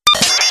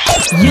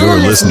You're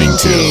listening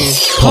to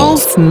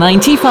Pulse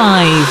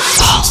 95.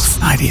 Pulse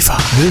 95.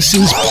 This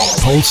is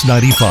Pulse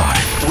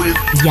 95 with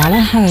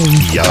Yalla Home.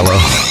 Yalla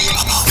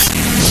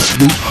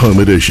Home. Home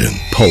Edition.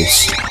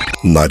 Pulse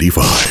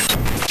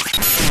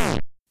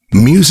 95.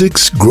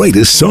 Music's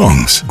greatest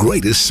songs.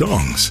 Greatest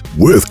songs.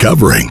 Worth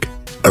covering.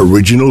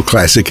 Original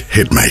classic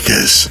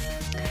hitmakers.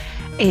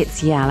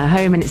 It's Yalla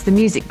Home, and it's the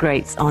Music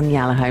Greats on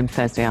Yalla Home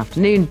Thursday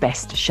afternoon,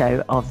 best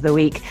show of the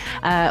week.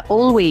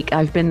 All week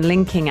I've been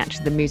linking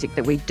actually the music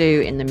that we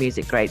do in the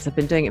Music Greats. I've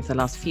been doing it for the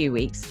last few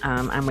weeks,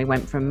 and we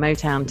went from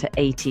Motown to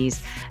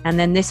 80s. And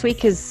then this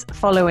week is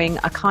following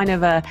a kind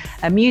of a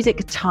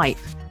music type.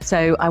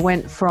 So I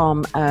went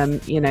from,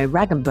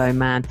 Rag and Bone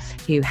Man,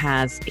 who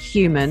has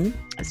Human.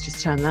 Let's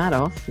just turn that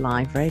off.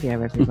 Live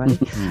radio, everybody.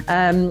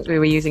 We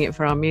were using it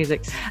for our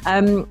music.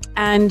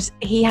 And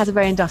he has a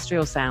very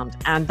industrial sound.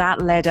 And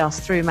that led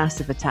us through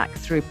Massive Attack,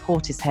 through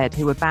Portishead,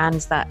 who were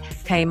bands that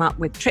came up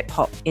with trip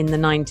hop in the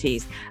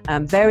 90s.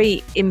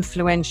 Very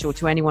influential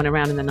to anyone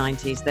around in the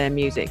 90s. Their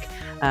music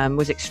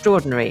was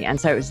extraordinary.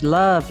 And so it was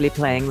lovely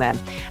playing them.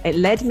 It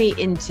led me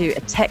into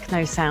a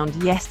techno sound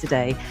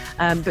yesterday.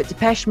 But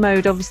Depeche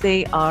Mode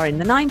obviously are in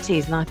the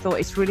 90s. And I thought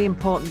it's really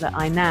important that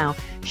I now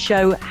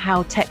show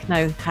how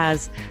techno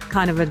has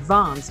kind of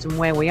advanced and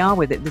where we are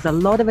with it. There's a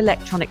lot of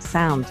electronic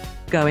sound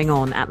going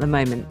on at the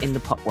moment in the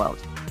pop world.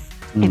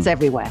 It's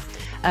everywhere.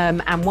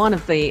 And one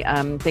of the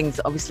things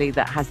obviously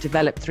that has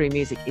developed through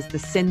music is the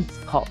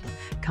synth pop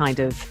kind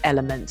of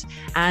element.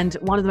 And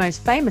one of the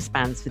most famous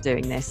bands for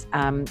doing this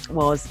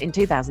was in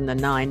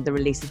 2009, the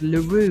release of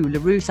LaRue.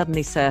 LaRue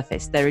suddenly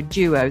surfaced. They're a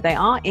duo. They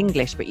are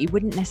English, but you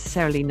wouldn't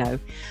necessarily know.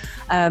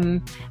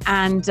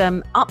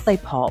 Up they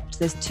popped.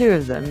 There's two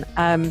of them.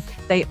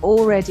 They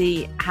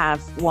already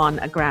have won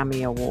a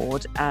Grammy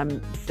Award.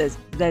 There's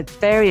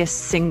various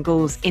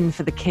singles. In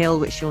for the Kill,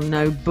 which you'll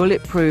know.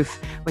 Bulletproof,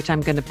 which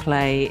I'm going to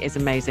play, is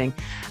amazing.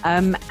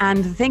 And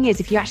the thing is,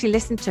 if you actually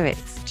listen to it,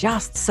 it's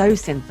just so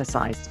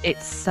synthesized.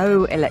 It's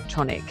so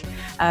electronic.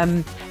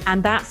 And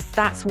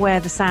that's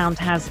where the sound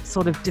has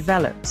sort of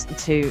developed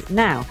to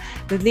now.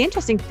 The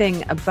interesting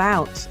thing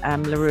about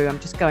LaRue, I'm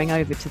just going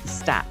over to the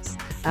stats,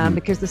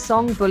 because the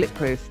song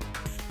Bulletproof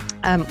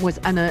was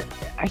a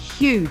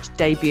huge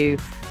debut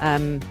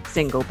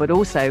single, but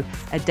also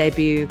a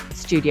debut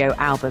studio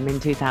album in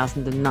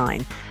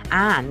 2009.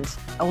 And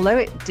although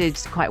it did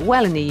quite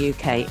well in the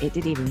UK, it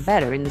did even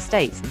better in the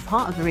States. And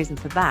part of the reason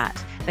for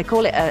that, they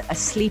call it a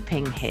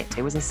sleeping hit.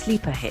 It was a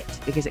sleeper hit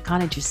because it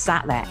kind of just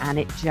sat there and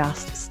it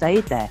just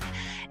stayed there.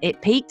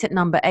 It peaked at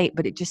number 8,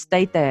 but it just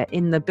stayed there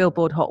in the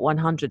Billboard Hot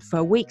 100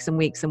 for weeks and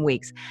weeks and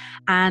weeks.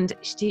 And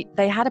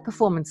they had a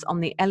performance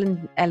on the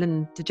Ellen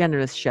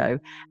DeGeneres show,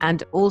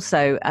 and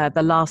also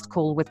The Last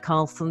Call with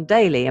Carlton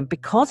Daly. And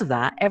because of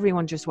that,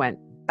 everyone just went,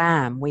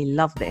 bam, we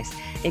love this.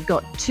 It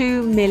got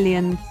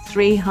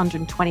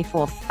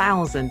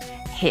 2,324,000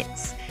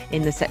 hits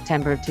in the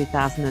September of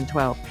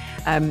 2012.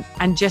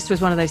 And just was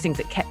one of those things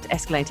that kept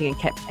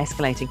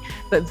escalating,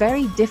 but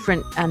very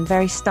different and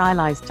very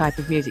stylized type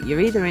of music. You're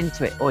either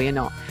into it or you're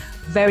not.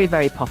 Very,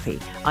 very poppy.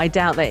 I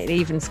doubt that it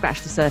even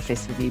scratched the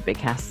surface with you, Big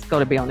Cass. Got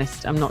to be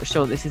honest. I'm not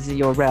sure this is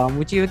your realm.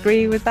 Would you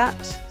agree with that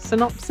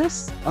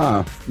synopsis?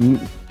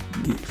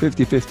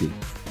 50-50,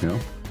 you know?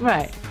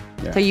 Right.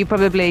 Yeah. So you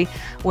probably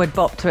would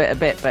bop to it a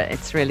bit, but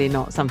it's really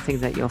not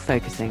something that you're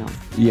focusing on.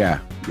 Yeah.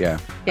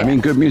 I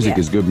mean, good music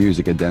is good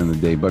music at the end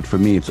of the day. But for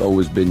me, it's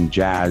always been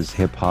jazz,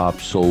 hip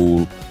hop,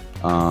 soul,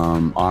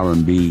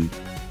 R&B.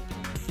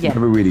 Yeah.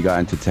 Never really got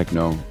into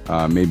techno.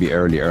 Maybe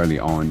early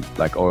on,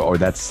 like or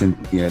that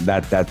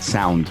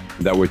sound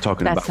that we're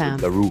talking that about, sound.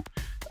 the root.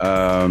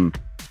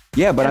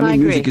 Yeah, but And I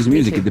mean, music is Me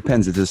music. too. It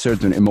depends. It's a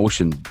certain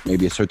emotion,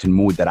 maybe a certain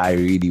mood that I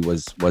really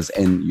was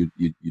in.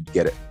 You'd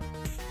get it.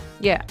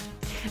 Yeah.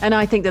 And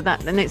I think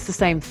and it's the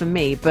same for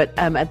me, but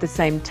at the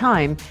same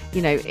time,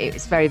 you know,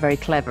 it's very, very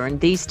clever. And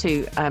these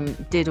two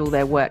did all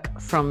their work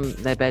from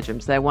their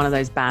bedrooms. They're one of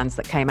those bands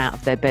that came out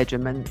of their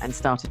bedroom and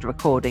started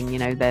recording. You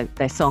know,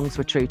 their songs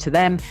were true to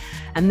them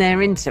and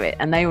they're into it.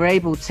 And they were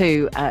able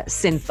to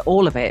synth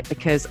all of it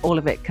because all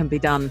of it can be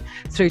done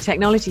through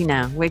technology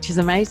now, which is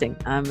amazing.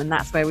 And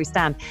that's where we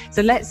stand.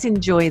 So let's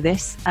enjoy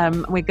this.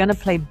 We're going to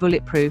play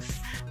Bulletproof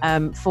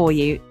for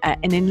you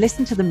and then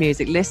listen to the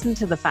music, listen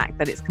to the fact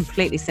that it's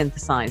completely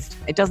synthesized.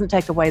 It doesn't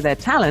take away their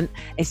talent.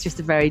 It's just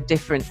a very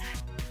different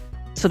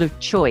sort of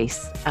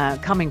choice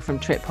coming from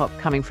trip hop,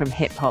 coming from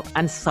hip hop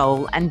and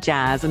soul and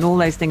jazz and all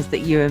those things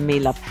that you and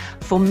me love.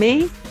 For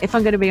me, if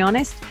I'm going to be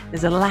honest,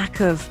 there's a lack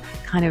of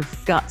kind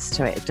of guts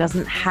to it. It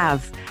doesn't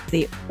have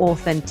the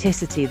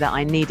authenticity that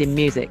I need in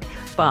music.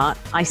 But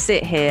I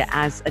sit here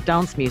as a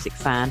dance music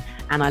fan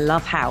and I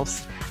love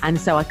house. And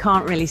so I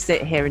can't really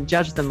sit here and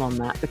judge them on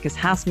that because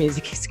house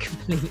music is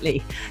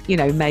completely, you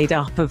know, made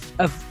up of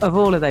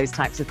all of those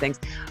types of things.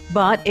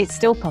 But it's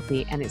still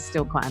poppy and it's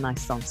still quite a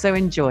nice song. So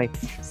enjoy.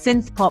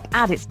 Synth pop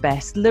at its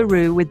best.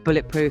 LaRue with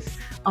Bulletproof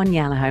on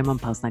Yalla Home on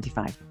Pulse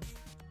 95.